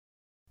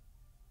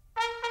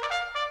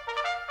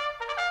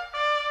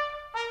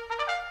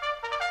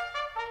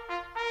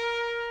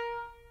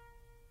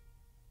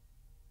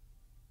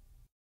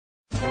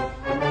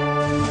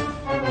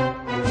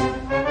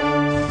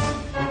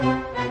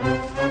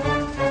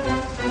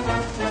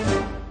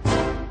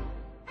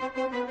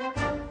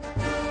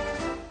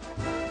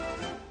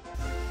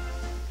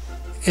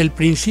El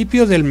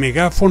principio del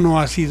megáfono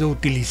ha sido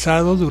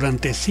utilizado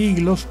durante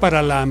siglos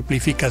para la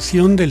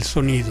amplificación del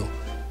sonido.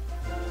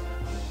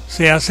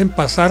 Se hacen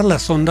pasar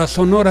las ondas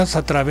sonoras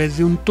a través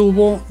de un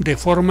tubo de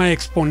forma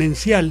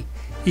exponencial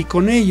y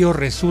con ello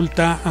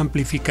resulta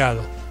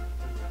amplificado.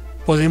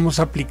 Podemos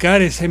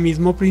aplicar ese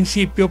mismo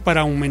principio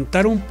para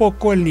aumentar un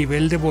poco el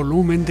nivel de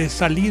volumen de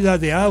salida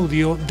de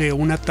audio de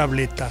una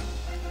tableta.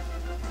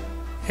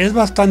 Es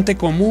bastante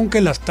común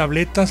que las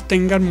tabletas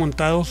tengan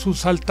montados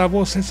sus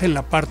altavoces en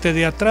la parte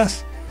de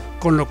atrás,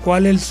 con lo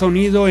cual el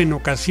sonido en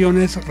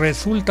ocasiones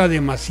resulta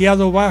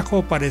demasiado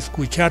bajo para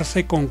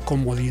escucharse con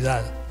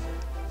comodidad.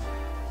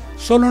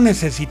 Solo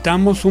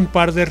necesitamos un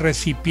par de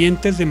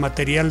recipientes de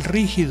material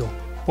rígido,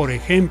 por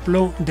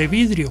ejemplo de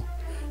vidrio,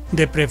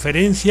 de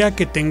preferencia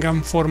que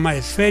tengan forma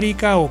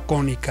esférica o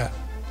cónica.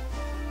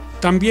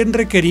 También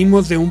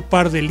requerimos de un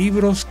par de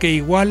libros que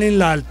igualen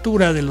la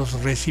altura de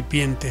los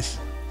recipientes.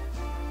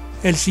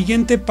 El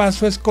siguiente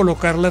paso es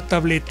colocar la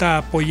tableta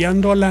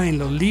apoyándola en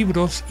los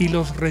libros y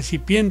los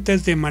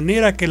recipientes de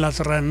manera que las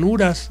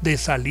ranuras de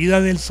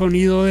salida del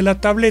sonido de la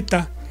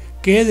tableta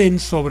queden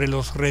sobre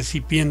los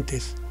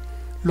recipientes,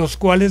 los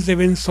cuales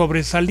deben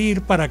sobresalir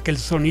para que el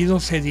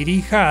sonido se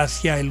dirija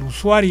hacia el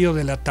usuario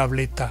de la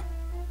tableta.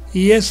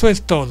 Y eso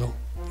es todo.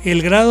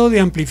 El grado de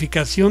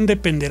amplificación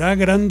dependerá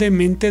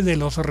grandemente de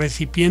los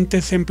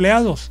recipientes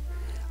empleados,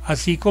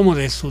 así como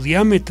de su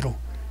diámetro,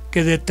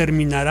 que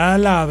determinará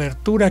la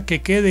abertura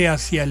que quede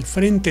hacia el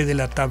frente de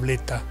la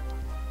tableta.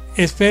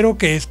 Espero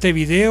que este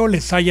video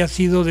les haya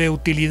sido de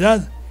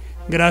utilidad.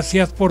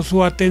 Gracias por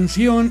su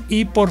atención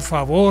y por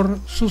favor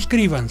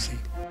suscríbanse.